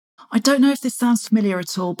I don't know if this sounds familiar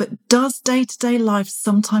at all, but does day-to-day life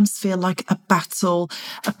sometimes feel like a battle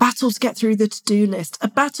to get through the to-do list, a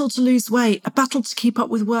battle to lose weight, a battle to keep up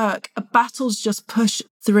with work, a battle to just push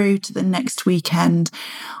through to the next weekend?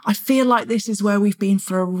 I feel like this is where we've been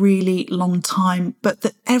for a really long time, but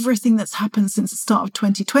that everything that's happened since the start of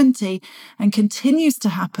 2020 and continues to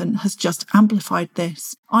happen has just amplified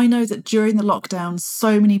this. I know that during the lockdown,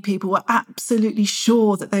 so many people were absolutely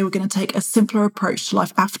sure that they were going to take a simpler approach to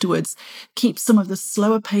life afterwards, keep some of the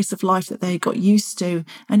slower pace of life that they got used to.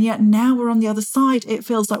 And yet now we're on the other side. It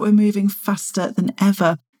feels like we're moving faster than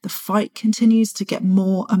ever. The fight continues to get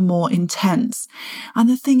more and more intense. And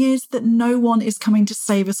the thing is that no one is coming to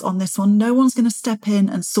save us on this one. No one's going to step in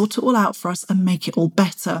and sort it all out for us and make it all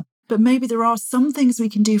better. But maybe there are some things we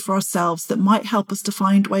can do for ourselves that might help us to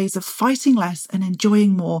find ways of fighting less and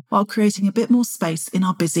enjoying more while creating a bit more space in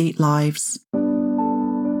our busy lives.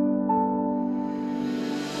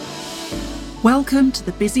 Welcome to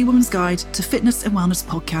the Busy Woman's Guide to Fitness and Wellness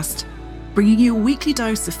podcast, bringing you a weekly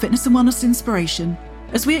dose of fitness and wellness inspiration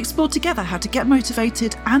as we explore together how to get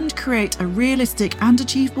motivated and create a realistic and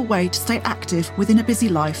achievable way to stay active within a busy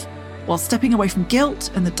life while stepping away from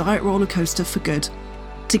guilt and the diet roller coaster for good.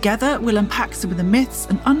 Together, we'll unpack some of the myths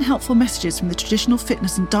and unhelpful messages from the traditional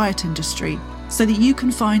fitness and diet industry so that you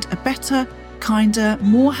can find a better, kinder,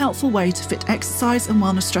 more helpful way to fit exercise and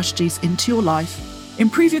wellness strategies into your life,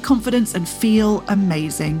 improve your confidence and feel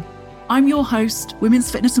amazing. I'm your host,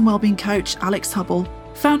 women's fitness and wellbeing coach Alex Hubble,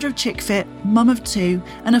 founder of ChickFit, mum of two,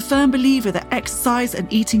 and a firm believer that exercise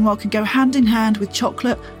and eating well can go hand in hand with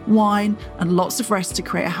chocolate, wine, and lots of rest to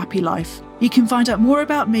create a happy life. You can find out more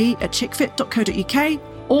about me at chickfit.co.uk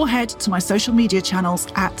or head to my social media channels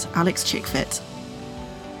at AlexChickFit.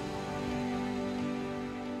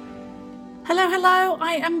 Hello,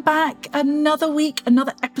 I am back. Another week,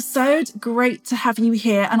 another episode. Great to have you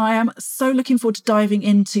here. And I am so looking forward to diving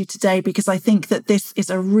into today because I think that this is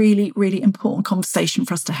a really, really important conversation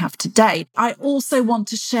for us to have today. I also want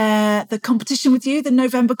to share the competition with you, the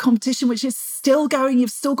November competition, which is still going. You've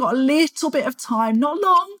still got a little bit of time, not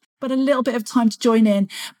long, but a little bit of time to join in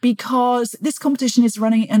because this competition is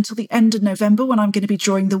running until the end of November when I'm going to be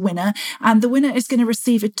drawing the winner. And the winner is going to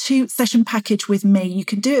receive a 2-session package with me. You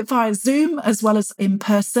can do it via Zoom as well as in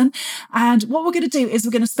person. And what we're going to do is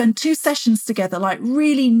we're going to spend 2 sessions together, like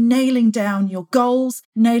really nailing down your goals,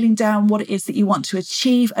 nailing down what it is that you want to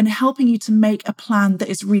achieve and helping you to make a plan that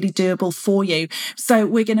is really doable for you. So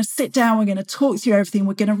we're going to sit down, we're going to talk through everything.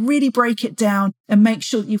 We're going to really break it down and make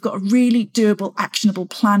sure that you've got a really doable, actionable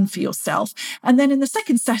plan for yourself. And then in the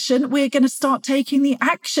second session, we're going to start taking the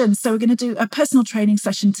action. So we're going to do a personal training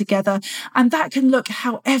session together. And that can look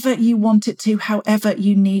however you want it to, however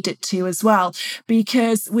you need it to as well,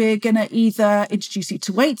 because we're going to either introduce you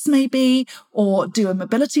to weights maybe, or do a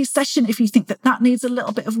mobility session if you think that that needs a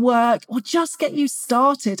little bit of work, or just get you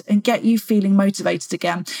started and get you feeling motivated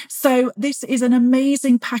again. So this is an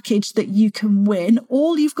amazing package that you can win.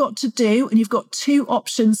 All you've got to do, and you've got 2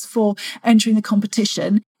 options for entering the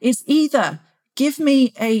competition, is either give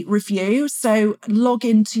me a review. So log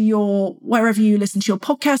into your, wherever you listen to your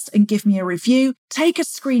podcast and give me a review, take a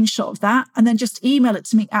screenshot of that and then just email it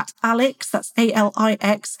to me at Alex, that's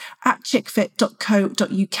ALIX, at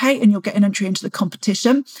chickfit.co.uk and you'll get an entry into the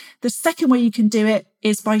competition. The second way you can do it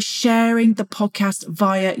is by sharing the podcast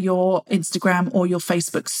via your Instagram or your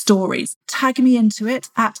Facebook stories. Tag me into it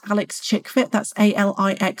at Alex Chickfit, that's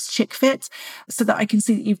ALIX Chickfit, so that I can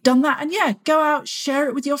see that you've done that. And yeah, go out, share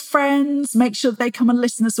it with your friends, make sure they come and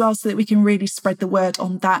listen as well so that we can really spread the word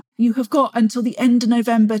on that. You have got until the end of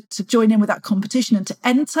November to join in with that competition and to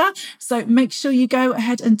enter. So make sure you go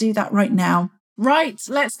ahead and do that right now. Right,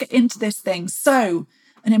 let's get into this thing. So,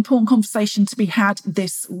 an important conversation to be had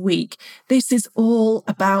this week. This is all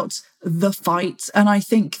about the fight. And I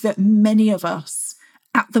think that many of us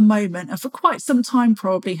at the moment, and for quite some time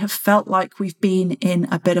probably, have felt like we've been in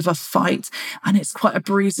a bit of a fight. And it's quite a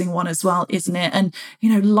bruising one as well, isn't it? And,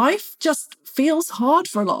 life just feels hard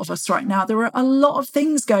for a lot of us right now. There are a lot of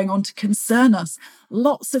things going on to concern us,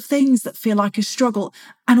 lots of things that feel like a struggle,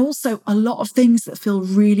 and also a lot of things that feel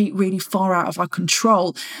really, really far out of our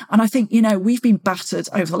control. And I think, we've been battered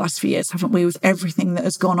over the last few years, haven't we, with everything that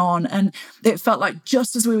has gone on. And it felt like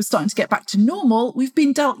just as we were starting to get back to normal, we've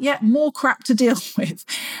been dealt yet more crap to deal with.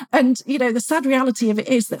 And, the sad reality of it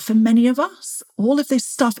is that for many of us, all of this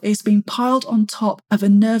stuff is being piled on top of a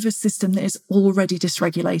nervous system that is already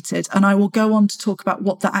dysregulated. And I will go on to talk about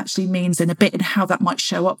what that actually means in a bit and how that might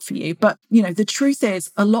show up for you. But, the truth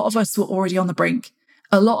is a lot of us were already on the brink.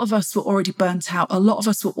 a lot of us were already burnt out. A lot of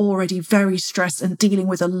us were already very stressed and dealing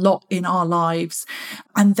with a lot in our lives.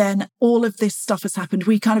 And then all of this stuff has happened.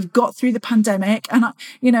 We kind of got through the pandemic. And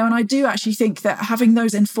I do actually think that having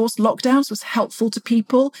those enforced lockdowns was helpful to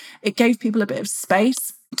people. It gave people a bit of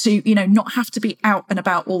space to, not have to be out and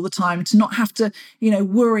about all the time, to not have to,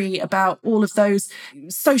 worry about all of those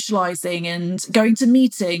socializing and going to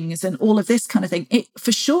meetings and all of this kind of thing.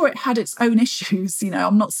 For sure, it had its own issues,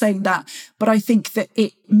 I'm not saying that, but I think that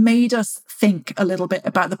it made us think a little bit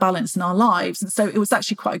about the balance in our lives. And so it was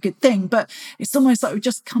actually quite a good thing, but it's almost like we've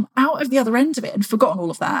just come out of the other end of it and forgotten all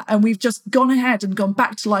of that. And we've just gone ahead and gone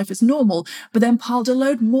back to life as normal, but then piled a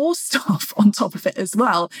load more stuff on top of it as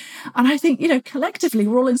well. And I think, collectively,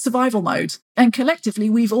 we're all in survival mode. And collectively,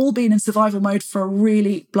 we've all been in survival mode for a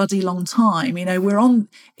really bloody long time. We're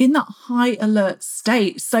in that high alert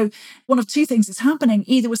state. So one of two things is happening.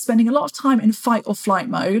 Either we're spending a lot of time in fight or flight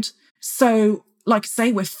mode. So like I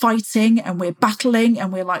say, we're fighting and we're battling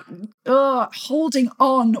and we're like holding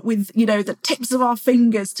on with, the tips of our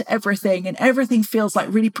fingers to everything, and everything feels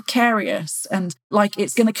like really precarious and like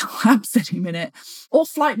it's going to collapse any minute. Or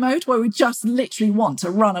flight mode, where we just literally want to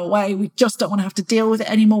run away. We just don't want to have to deal with it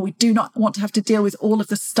anymore. We do not want to have to deal with all of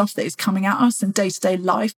the stuff that is coming at us in day-to-day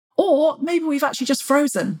life. Or maybe we've actually just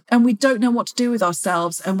frozen and we don't know what to do with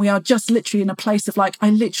ourselves, and we are just literally in a place of like, I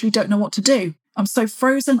literally don't know what to do. I'm so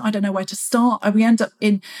frozen, I don't know where to start. And we end up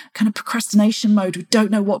in kind of procrastination mode. We don't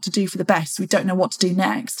know what to do for the best. We don't know what to do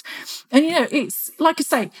next. And, it's like I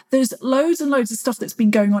say, there's loads and loads of stuff that's been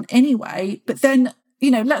going on anyway. But then,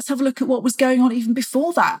 let's have a look at what was going on even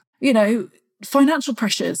before that. Financial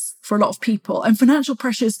pressures for a lot of people, and financial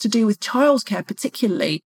pressures to do with childcare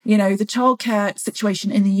particularly. The childcare situation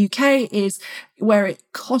in the UK is where it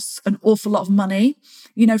costs an awful lot of money.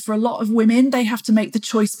 For a lot of women, they have to make the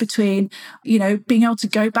choice between, being able to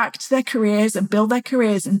go back to their careers and build their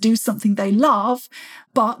careers and do something they love,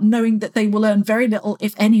 but knowing that they will earn very little,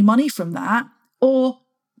 if any, money from that, or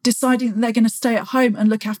deciding that they're going to stay at home and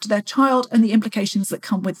look after their child and the implications that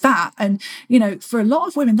come with that. And, for a lot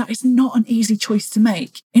of women, that is not an easy choice to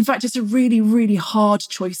make. In fact, it's a really, really hard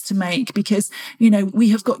choice to make because, we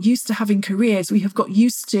have got used to having careers. We have got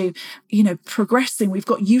used to, progressing. We've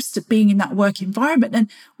got used to being in that work environment, and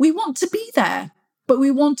we want to be there. But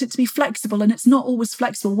we want it to be flexible, and it's not always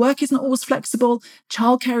flexible. Work is not always flexible.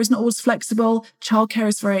 Childcare is not always flexible. Childcare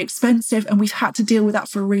is very expensive, and we've had to deal with that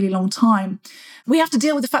for a really long time. We have to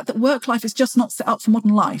deal with the fact that work life is just not set up for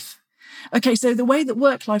modern life. Okay, so the way that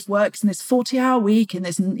work life works in this 40-hour week and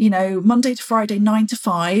this, Monday to Friday, 9 to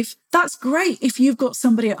 5, that's great if you've got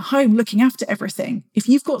somebody at home looking after everything. If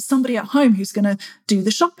you've got somebody at home who's going to do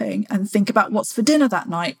the shopping and think about what's for dinner that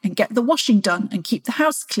night and get the washing done and keep the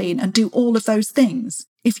house clean and do all of those things.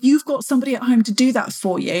 If you've got somebody at home to do that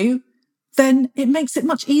for you, then it makes it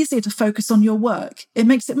much easier to focus on your work. It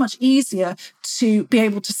makes it much easier to be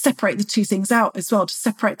able to separate the two things out as well, to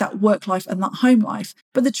separate that work life and that home life.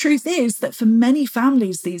 But the truth is that for many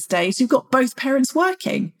families these days, you've got both parents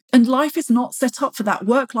working. And life is not set up for that.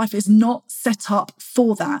 Work life is not set up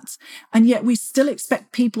for that. And yet we still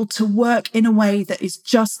expect people to work in a way that is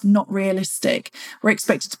just not realistic. We're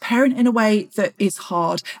expected to parent in a way that is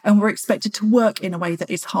hard, and we're expected to work in a way that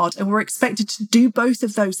is hard. And we're expected to do both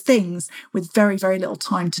of those things with very, very little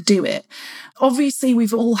time to do it. Obviously,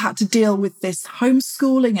 we've all had to deal with this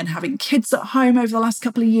homeschooling and having kids at home over the last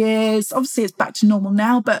couple of years. Obviously, it's back to normal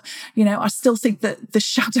now, but, I still think that the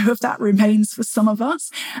shadow of that remains for some of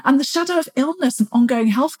us. And the shadow of illness and ongoing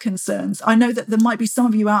health concerns. I know that there might be some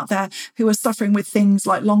of you out there who are suffering with things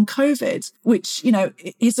like long COVID, which,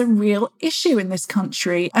 is a real issue in this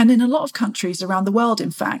country and in a lot of countries around the world,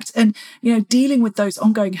 in fact. And, dealing with those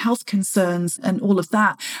ongoing health concerns and all of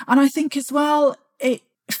that. And I think as well, it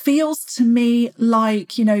feels to me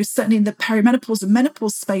like, certainly in the perimenopause and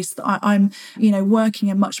menopause space that I'm, working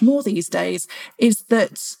in much more these days, is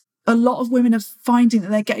that a lot of women are finding that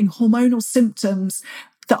they're getting hormonal symptoms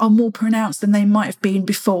that are more pronounced than they might have been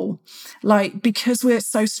before. Like, because we're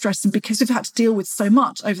so stressed and because we've had to deal with so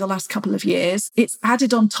much over the last couple of years, it's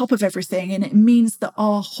added on top of everything. And it means that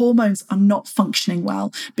our hormones are not functioning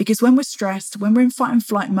well. Because when we're stressed, when we're in fight and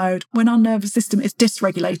flight mode, when our nervous system is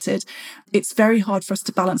dysregulated, it's very hard for us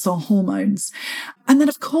to balance our hormones. And then,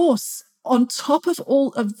 of course, on top of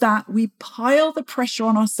all of that, we pile the pressure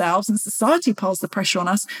on ourselves, and society piles the pressure on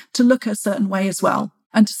us to look a certain way as well,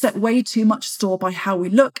 and to set way too much store by how we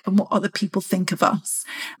look and what other people think of us.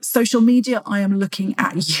 Social media, I am looking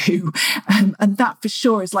at you. And that for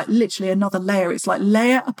sure is like literally another layer. It's like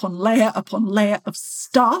layer upon layer upon layer of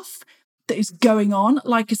stuff that is going on.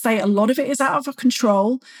 Like I say, a lot of it is out of our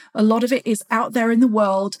control. A lot of it is out there in the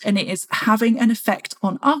world, and it is having an effect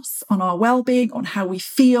on us, on our well-being, on how we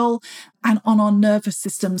feel, and on our nervous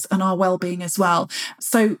systems and our well-being as well.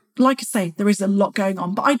 So like I say, there is a lot going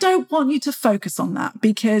on, but I don't want you to focus on that,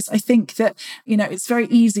 because I think that, it's very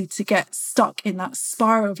easy to get stuck in that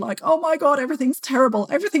spiral of like, oh my God, everything's terrible.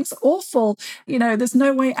 Everything's awful. There's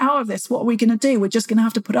no way out of this. What are we going to do? We're just going to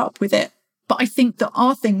have to put up with it. But I think there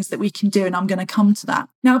are things that we can do, and I'm going to come to that.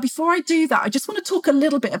 Now, before I do that, I just want to talk a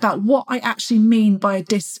little bit about what I actually mean by a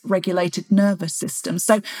dysregulated nervous system.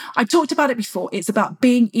 So I talked about it before. It's about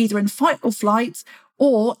being either in fight or flight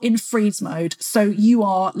or in freeze mode. So you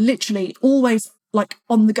are literally always like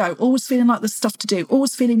on the go, always feeling like there's stuff to do,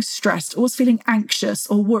 always feeling stressed, always feeling anxious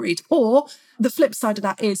or worried. Or the flip side of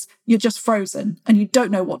that is you're just frozen and you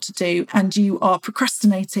don't know what to do, and you are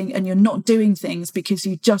procrastinating and you're not doing things because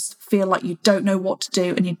you just feel like you don't know what to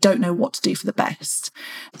do and you don't know what to do for the best.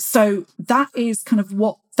 So that is kind of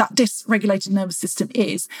what that dysregulated nervous system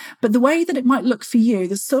is. But the way that it might look for you,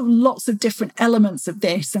 there's sort of lots of different elements of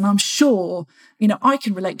this. And I'm sure, I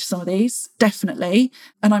can relate to some of these, definitely.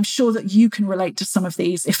 And I'm sure that you can relate to some of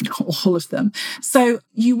these, if not all of them. So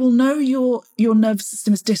you will know your nervous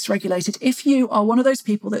system is dysregulated if you are one of those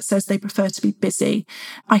people that says they prefer to be busy.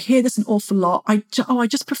 I hear this an awful lot. I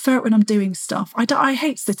just prefer it when I'm doing stuff. I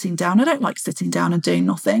hate sitting down. I don't like sitting down and doing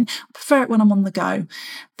nothing. I prefer it when I'm on the go.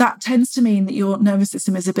 That tends to mean that your nervous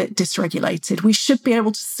system is a bit dysregulated. We should be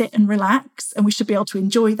able to sit and relax, and we should be able to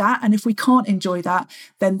enjoy that. And if we can't enjoy that,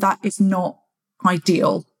 then that is not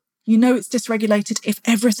ideal. It's dysregulated if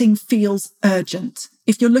everything feels urgent.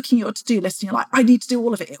 If you're looking at your to-do list and you're like, I need to do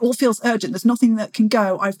all of it. It all feels urgent. There's nothing that can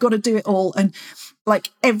go. I've got to do it all. And like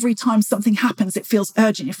every time something happens, it feels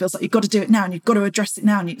urgent. It feels like you've got to do it now and you've got to address it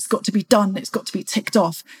now and it's got to be done. It's got to be ticked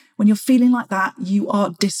off. When you're feeling like that, you are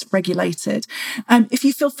dysregulated. If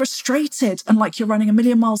you feel frustrated and like you're running a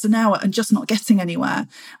million miles an hour and just not getting anywhere,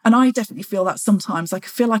 and I definitely feel that sometimes, like I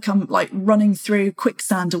feel like I'm like running through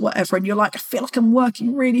quicksand or whatever, and you're like, I feel like I'm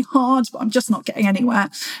working really hard, but I'm just not getting anywhere.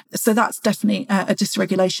 So that's definitely a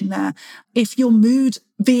dysregulation there. If your mood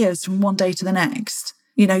veers from one day to the next,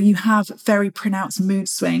 you have very pronounced mood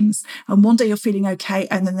swings, and one day you're feeling okay,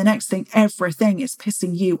 and then the next thing, everything is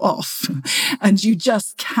pissing you off and you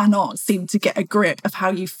just cannot seem to get a grip of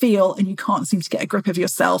how you feel, and you can't seem to get a grip of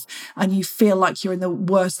yourself, and you feel like you're in the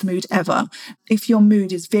worst mood ever. If your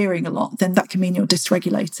mood is veering a lot, then that can mean you're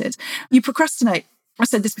dysregulated. You procrastinate. I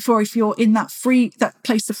said this before, if you're in that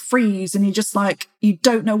place of freeze and you're just like, you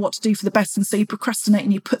don't know what to do for the best, and so you procrastinate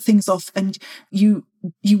and you put things off, and you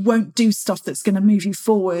won't do stuff that's going to move you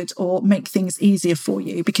forward or make things easier for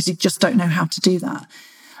you because you just don't know how to do that.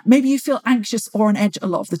 Maybe you feel anxious or on edge a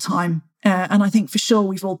lot of the time. And I think for sure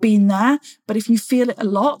we've all been there. But if you feel it a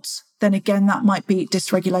lot, then again, that might be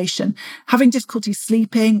dysregulation. Having difficulty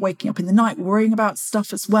sleeping, waking up in the night, worrying about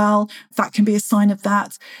stuff as well, that can be a sign of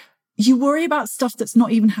that. You worry about stuff that's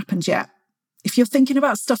not even happened yet. If you're thinking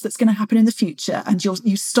about stuff that's going to happen in the future and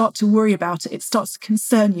you start to worry about it, it starts to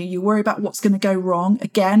concern you. You worry about what's going to go wrong.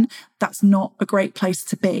 Again, that's not a great place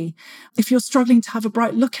to be. If you're struggling to have a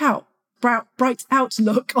bright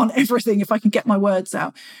outlook on everything, if I can get my words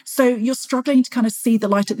out. So you're struggling to kind of see the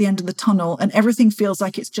light at the end of the tunnel, and everything feels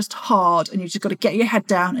like it's just hard, and you've just got to get your head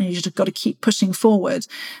down and you've just got to keep pushing forward.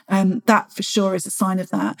 That for sure is a sign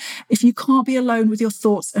of that. If you can't be alone with your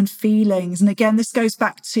thoughts and feelings, and again, this goes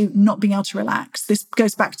back to not being able to relax. This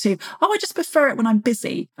goes back to, I just prefer it when I'm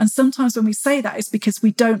busy. And sometimes when we say that, it's because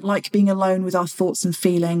we don't like being alone with our thoughts and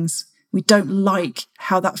feelings. We don't like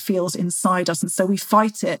how that feels inside us. And so we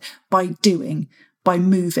fight it by doing, by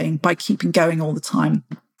moving, by keeping going all the time.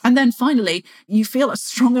 And then finally, you feel a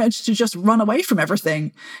strong urge to just run away from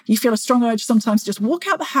everything. You feel a strong urge sometimes to just walk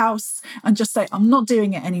out the house and just say, I'm not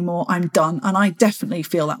doing it anymore. I'm done. And I definitely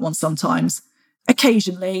feel that one sometimes.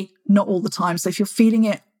 Occasionally, not all the time. So if you're feeling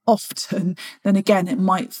it often, then again, it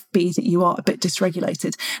might be that you are a bit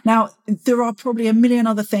dysregulated. Now, there are probably a million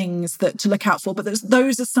other things to look out for, but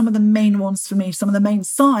those are some of the main ones for me, some of the main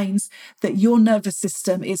signs that your nervous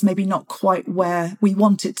system is maybe not quite where we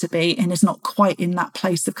want it to be and is not quite in that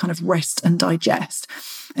place of kind of rest and digest.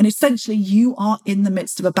 And essentially, you are in the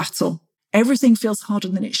midst of a battle. Everything feels harder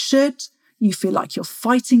than it should. You feel like you're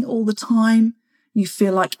fighting all the time. You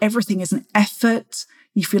feel like everything is an effort.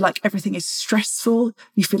 You feel like everything is stressful.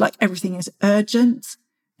 You feel like everything is urgent.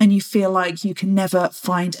 And you feel like you can never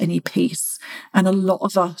find any peace. And a lot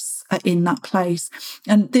of us are in that place.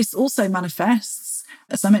 And this also manifests,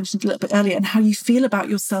 as I mentioned a little bit earlier, in how you feel about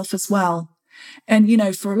yourself as well. And,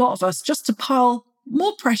 for a lot of us, just to pile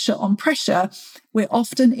more pressure on pressure, we're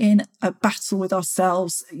often in a battle with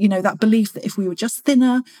ourselves. That belief that if we were just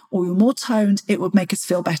thinner or we were more toned, it would make us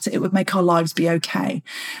feel better. It would make our lives be okay.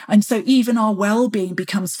 And so even our well-being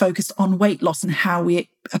becomes focused on weight loss and how we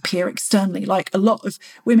appear externally. Like a lot of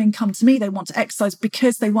women come to me, they want to exercise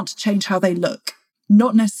because they want to change how they look.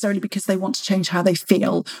 Not necessarily because they want to change how they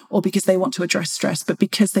feel or because they want to address stress, but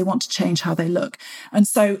because they want to change how they look. And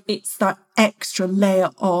so it's that extra layer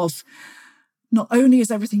of, not only is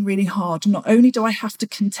everything really hard, not only do I have to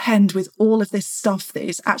contend with all of this stuff that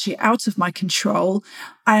is actually out of my control,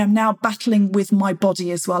 I am now battling with my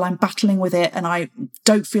body as well. I'm battling with it and I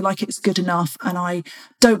don't feel like it's good enough and I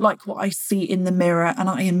don't like what I see in the mirror and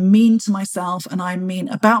I am mean to myself and I'm mean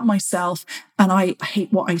about myself and I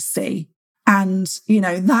hate what I see. And,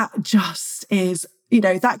 that just is,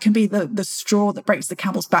 that can be the straw that breaks the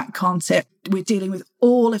camel's back, can't it? We're dealing with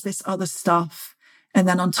all of this other stuff. And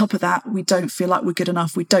then on top of that, we don't feel like we're good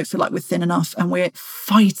enough. We don't feel like we're thin enough. And we're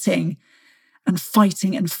fighting and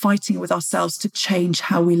fighting and fighting with ourselves to change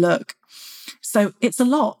how we look. So it's a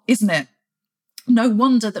lot, isn't it? No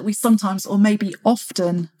wonder that we sometimes, or maybe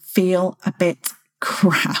often, feel a bit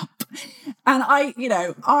crap. And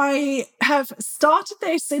I have started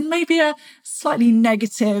this in maybe a slightly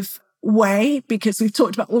negative way because we've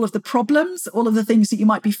talked about all of the problems, all of the things that you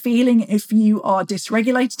might be feeling if you are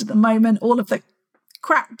dysregulated at the moment, all of the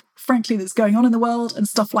crap, frankly, that's going on in the world and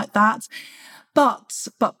stuff like that. But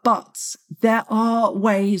there are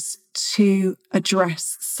ways to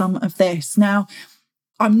address some of this. Now,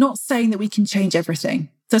 I'm not saying that we can change everything.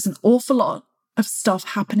 There's an awful lot of stuff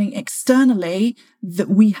happening externally that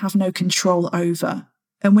we have no control over,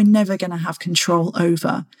 and we're never going to have control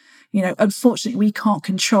over. Unfortunately, we can't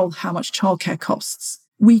control how much childcare costs.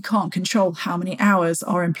 We can't control how many hours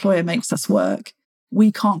our employer makes us work. We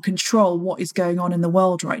can't control what is going on in the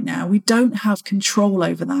world right now. We don't have control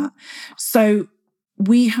over that. So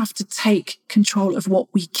we have to take control of what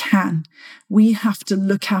we can. We have to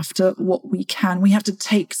look after what we can. We have to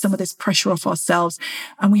take some of this pressure off ourselves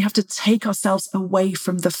and we have to take ourselves away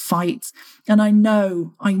from the fight. And I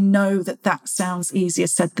know that sounds easier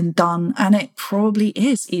said than done. And it probably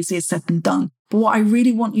is easier said than done. But what I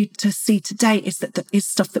really want you to see today is that there is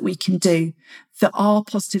stuff that we can do. There are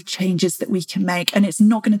positive changes that we can make. And it's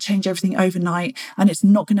not going to change everything overnight. And it's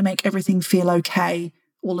not going to make everything feel okay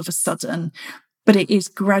all of a sudden. But it is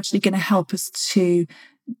gradually going to help us to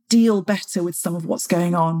deal better with some of what's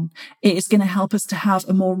going on. It is going to help us to have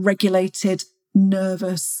a more regulated,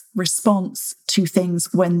 nervous response to things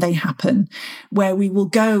when they happen, where we will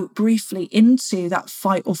go briefly into that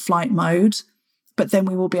fight or flight mode, but then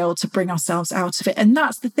we will be able to bring ourselves out of it. And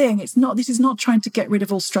that's the thing. This is not trying to get rid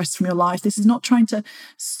of all stress from your life. This is not trying to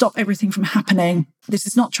stop everything from happening. This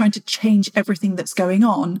is not trying to change everything that's going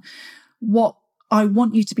on. What I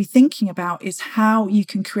want you to be thinking about is how you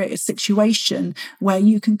can create a situation where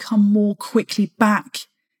you can come more quickly back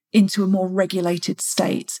into a more regulated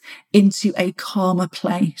state, into a calmer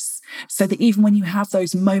place, so that even when you have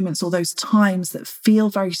those moments or those times that feel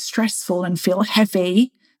very stressful and feel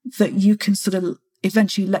heavy, that you can sort of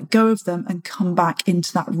eventually let go of them and come back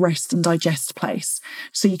into that rest and digest place.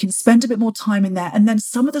 So you can spend a bit more time in there. And then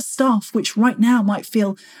some of the stuff which right now might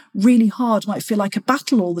feel really hard, might feel like a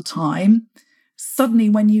battle all the time, suddenly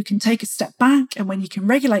when you can take a step back and when you can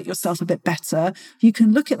regulate yourself a bit better, you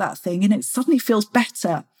can look at that thing and it suddenly feels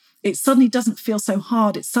better. It suddenly doesn't feel so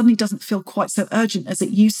hard. It suddenly doesn't feel quite so urgent as it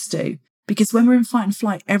used to. Because when we're in fight and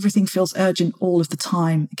flight, everything feels urgent all of the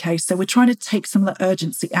time. Okay, so we're trying to take some of the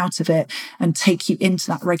urgency out of it and take you into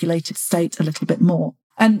that regulated state a little bit more.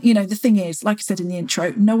 And, the thing is, like I said in the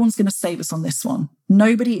intro, no one's going to save us on this one.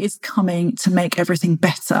 Nobody is coming to make everything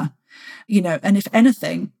better, and if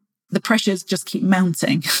anything, the pressures just keep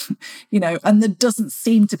mounting, and there doesn't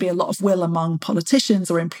seem to be a lot of will among politicians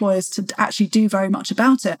or employers to actually do very much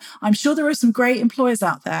about it. I'm sure there are some great employers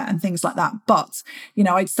out there and things like that. But,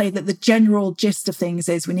 I'd say that the general gist of things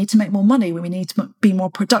is we need to make more money, we need to be more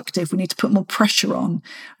productive, we need to put more pressure on,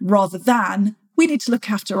 rather than we need to look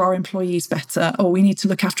after our employees better or we need to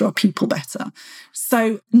look after our people better.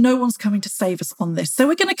 So no one's coming to save us on this. So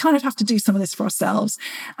we're going to kind of have to do some of this for ourselves.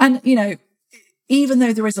 And, even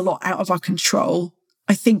though there is a lot out of our control,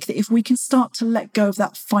 I think that if we can start to let go of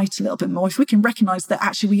that fight a little bit more, if we can recognise that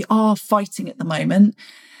actually we are fighting at the moment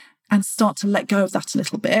and start to let go of that a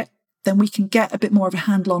little bit, then we can get a bit more of a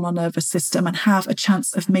handle on our nervous system and have a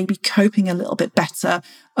chance of maybe coping a little bit better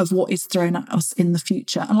of what is thrown at us in the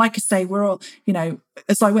future. And like I say, we're all,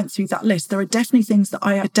 as I went through that list, there are definitely things that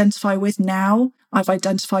I identify with now, I've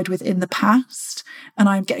identified with in the past, and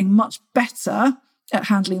I'm getting much better at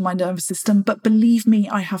handling my nervous system. But believe me,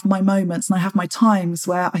 I have my moments and I have my times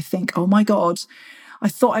where I think, oh my God, I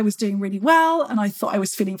thought I was doing really well and I thought I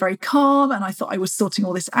was feeling very calm and I thought I was sorting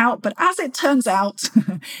all this out. But as it turns out,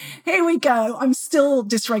 here we go. I'm still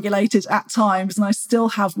dysregulated at times and I still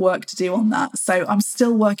have work to do on that. So I'm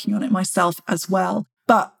still working on it myself as well.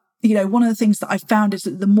 But one of the things that I've found is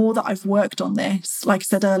that the more that I've worked on this, like I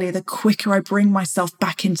said earlier, the quicker I bring myself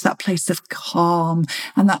back into that place of calm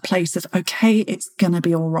and that place of, okay, it's going to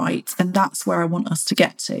be all right. And that's where I want us to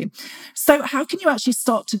get to. So how can you actually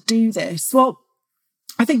start to do this? Well,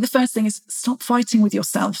 I think the first thing is stop fighting with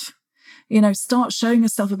yourself. Start showing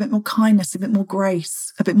yourself a bit more kindness, a bit more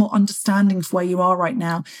grace, a bit more understanding for where you are right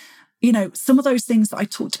now. Some of those things that I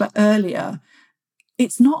talked about earlier,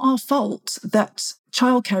 it's not our fault that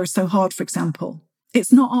childcare is so hard, for example.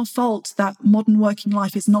 It's not our fault that modern working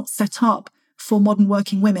life is not set up for modern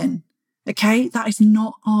working women. Okay, that is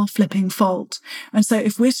not our flipping fault. And so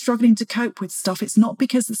if we're struggling to cope with stuff, it's not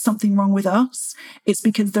because there's something wrong with us. It's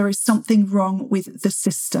because there is something wrong with the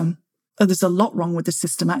system. There's a lot wrong with the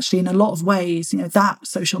system, actually, in a lot of ways. That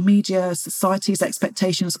social media, society's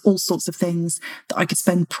expectations, all sorts of things that I could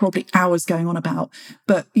spend probably hours going on about.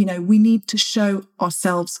 But, we need to show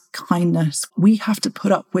ourselves kindness. We have to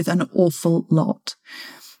put up with an awful lot.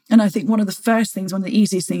 And I think one of the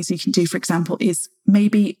easiest things you can do, for example, is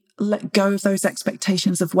maybe let go of those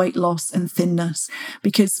expectations of weight loss and thinness.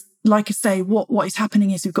 Because like I say, what is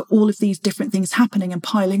happening is we've got all of these different things happening and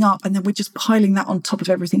piling up, and then we're just piling that on top of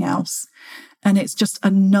everything else. And it's just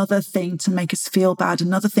another thing to make us feel bad,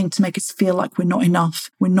 another thing to make us feel like we're not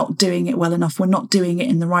enough, we're not doing it well enough, we're not doing it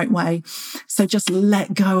in the right way. So just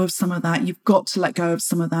let go of some of that. You've got to let go of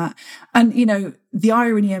some of that. And, the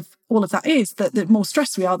irony of all of that is that the more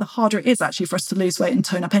stressed we are, the harder it is actually for us to lose weight and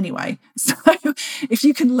tone up anyway. So if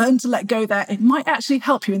you can learn to let go there, it might actually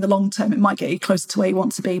help you in the long term. It might get you closer to where you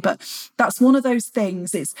want to be. But that's one of those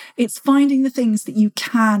things. It's finding the things that you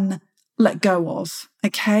can let go of,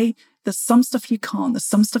 okay? There's some stuff you can't, there's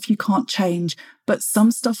some stuff you can't change, but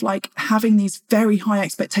some stuff like having these very high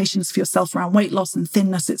expectations for yourself around weight loss and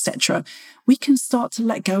thinness, etc., we can start to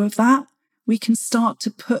let go of that. We can start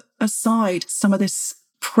to put aside some of this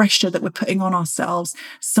pressure that we're putting on ourselves,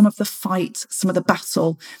 some of the fight, some of the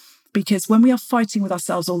battle. Because when we are fighting with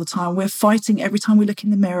ourselves all the time, we're fighting every time we look in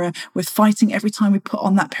the mirror, we're fighting every time we put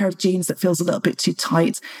on that pair of jeans that feels a little bit too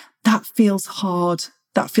tight. That feels hard.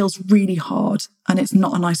 That feels really hard, and it's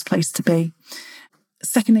not a nice place to be.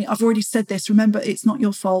 Secondly, I've already said this, remember, it's not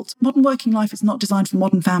your fault. Modern working life is not designed for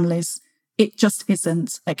modern families. It just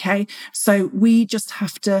isn't, okay? So we just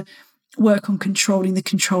have to work on controlling the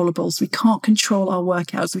controllables. We can't control our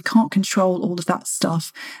workouts. We can't control all of that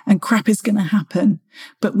stuff, and crap is going to happen,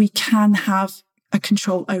 but we can have a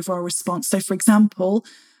control over our response. So, for example,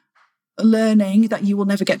 learning that you will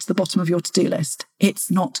never get to the bottom of your to-do list.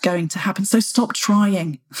 It's not going to happen. So stop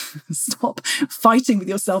trying. Stop fighting with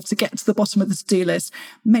yourself to get to the bottom of the to-do list.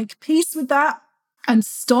 Make peace with that and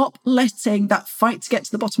stop letting that fight to get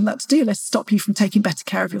to the bottom of that to-do list stop you from taking better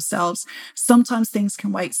care of yourselves. Sometimes things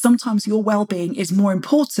can wait. Sometimes your well-being is more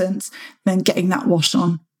important than getting that wash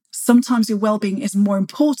on. Sometimes your well-being is more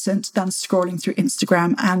important than scrolling through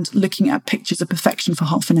Instagram and looking at pictures of perfection for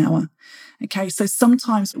half an hour. Okay, so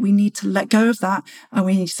sometimes we need to let go of that and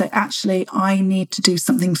we need to say, actually, I need to do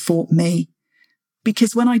something for me.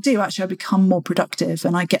 Because when I do, actually, I become more productive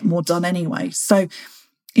and I get more done anyway. So,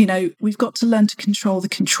 we've got to learn to control the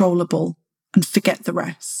controllable and forget the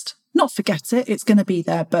rest. Not forget it, it's going to be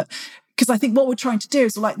there, but because I think what we're trying to do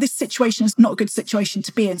is this situation is not a good situation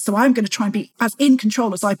to be in. So I'm going to try and be as in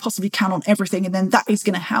control as I possibly can on everything. And then that is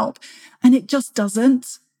going to help. And it just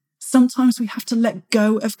doesn't. Sometimes we have to let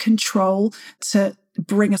go of control to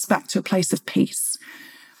bring us back to a place of peace.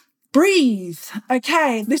 Breathe.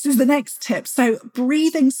 Okay, this is the next tip. So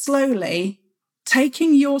breathing slowly,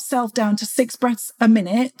 taking yourself down to 6 breaths a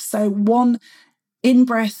minute. So 1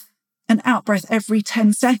 in-breath and out-breath every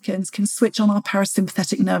 10 seconds can switch on our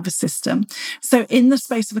parasympathetic nervous system. So in the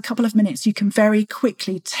space of a couple of minutes, you can very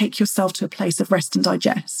quickly take yourself to a place of rest and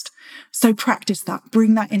digest. So practice that,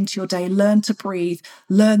 bring that into your day, learn to breathe,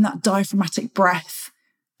 learn that diaphragmatic breath,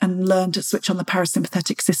 and learn to switch on the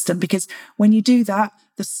parasympathetic system. Because when you do that,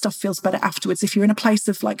 the stuff feels better afterwards. If you're in a place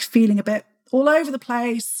of feeling a bit all over the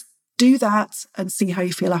place, do that and see how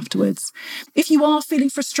you feel afterwards. If you are feeling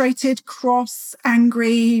frustrated, cross,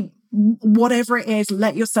 angry, whatever it is,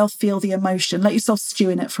 let yourself feel the emotion, let yourself stew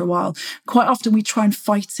in it for a while. Quite often we try and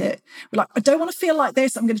fight it. We're like, I don't want to feel like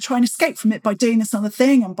this. I'm going to try and escape from it by doing this other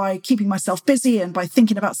thing and by keeping myself busy and by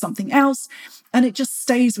thinking about something else. And it just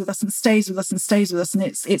stays with us and stays with us and stays with us. And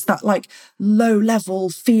it's that like low level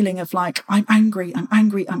feeling of like, I'm angry,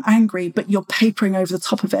 but you're papering over the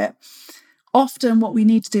top of it. Often what we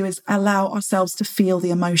need to do is allow ourselves to feel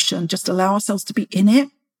the emotion, just allow ourselves to be in it,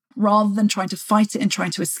 rather than trying to fight it and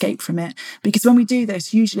trying to escape from it. Because when we do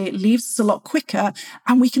this, usually it leaves us a lot quicker,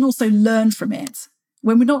 and we can also learn from it.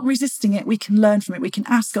 When we're not resisting it, we can learn from it. We can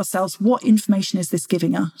ask ourselves, what information is this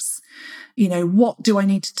giving us? What do I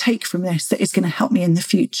need to take from this that is going to help me in the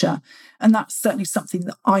future? And that's certainly something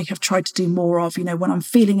that I have tried to do more of. When I'm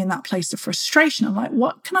feeling in that place of frustration, I'm like,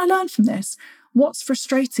 what can I learn from this? What's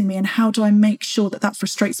frustrating me, and how do I make sure that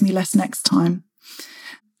frustrates me less next time?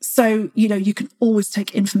 So, you can always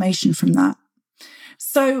take information from that.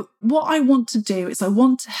 So what I want to do is I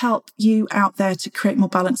want to help you out there to create more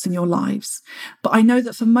balance in your lives. But I know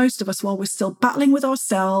that for most of us, while we're still battling with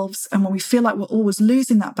ourselves and when we feel like we're always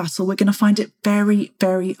losing that battle, we're going to find it very,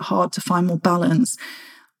 very hard to find more balance.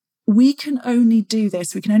 We can only do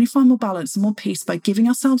this. We can only find more balance and more peace by giving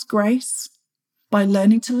ourselves grace, by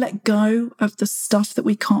learning to let go of the stuff that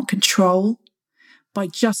we can't control, by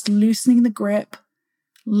just loosening the grip,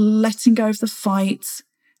 letting go of the fight,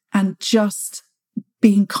 and just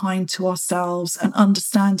being kind to ourselves and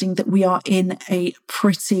understanding that we are in a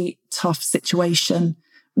pretty tough situation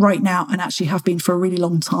right now and actually have been for a really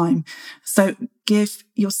long time. So give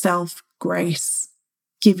yourself grace.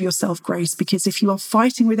 Give yourself grace, because if you are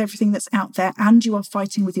fighting with everything that's out there and you are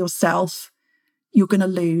fighting with yourself, you're going to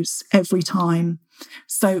lose every time.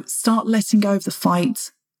 So start letting go of the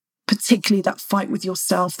fight, particularly that fight with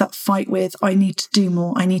yourself, that fight with, I need to do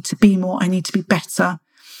more, I need to be more, I need to be better.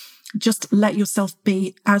 Just let yourself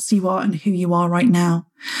be as you are and who you are right now.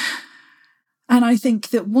 And I think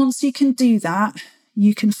that once you can do that,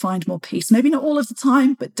 you can find more peace. Maybe not all of the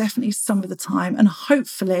time, but definitely some of the time. And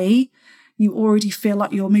hopefully you already feel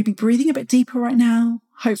like you're maybe breathing a bit deeper right now.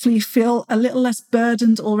 Hopefully you feel a little less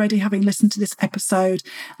burdened already having listened to this episode,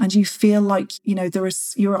 and you feel like,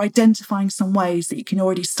 you're identifying some ways that you can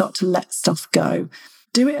already start to let stuff go.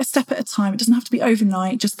 Do it a step at a time. It doesn't have to be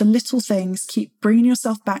overnight, just the little things. Keep bringing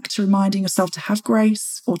yourself back to reminding yourself to have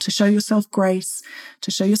grace, or to show yourself grace,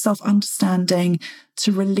 to show yourself understanding,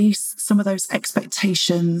 to release some of those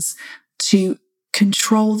expectations, to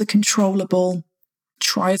control the controllable.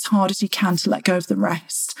 Try as hard as you can to let go of the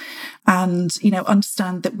rest, and,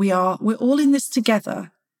 understand that we're all in this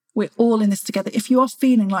together. We're all in this together. If you are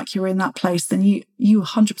feeling like you're in that place, then you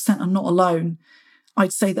 100% are not alone.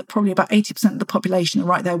 I'd say that probably about 80% of the population are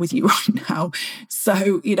right there with you right now.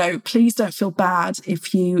 So, please don't feel bad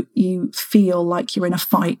if you feel like you're in a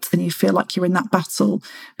fight and you feel like you're in that battle,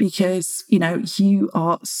 because, you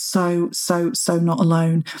are so not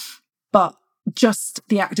alone. But just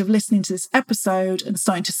the act of listening to this episode and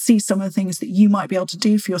starting to see some of the things that you might be able to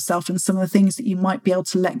do for yourself and some of the things that you might be able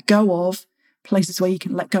to let go of, places where you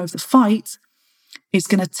can let go of the fight, is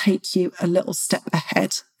going to take you a little step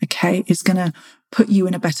ahead, okay? It's going to put you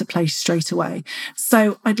in a better place straight away.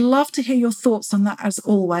 So I'd love to hear your thoughts on that as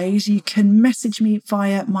always. You can message me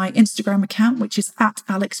via my Instagram account, which is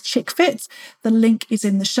 @AlexChickFit. The link is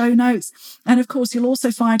in the show notes. And of course, you'll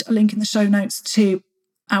also find a link in the show notes to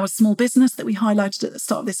our small business that we highlighted at the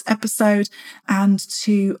start of this episode, and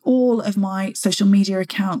to all of my social media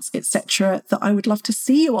accounts, etc., that I would love to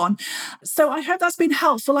see you on. So I hope that's been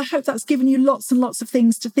helpful. I hope that's given you lots and lots of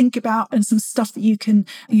things to think about, and some stuff that you can,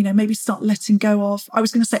 maybe start letting go of. I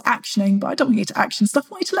was going to say actioning, but I don't want you to action stuff.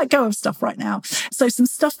 I want you to let go of stuff right now. So some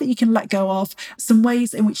stuff that you can let go of, some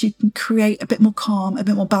ways in which you can create a bit more calm, a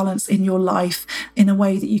bit more balance in your life, in a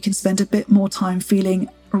way that you can spend a bit more time feeling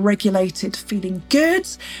regulated, feeling good.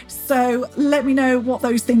 So let me know what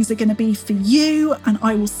those things are going to be for you, and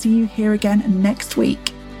I will see you here again next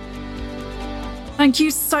week. Thank you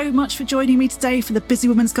so much for joining me today for the Busy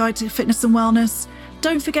Woman's Guide to Fitness and Wellness.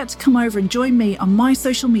 Don't forget to come over and join me on my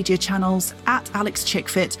social media channels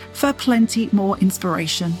 @AlexChickFit for plenty more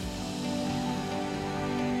inspiration.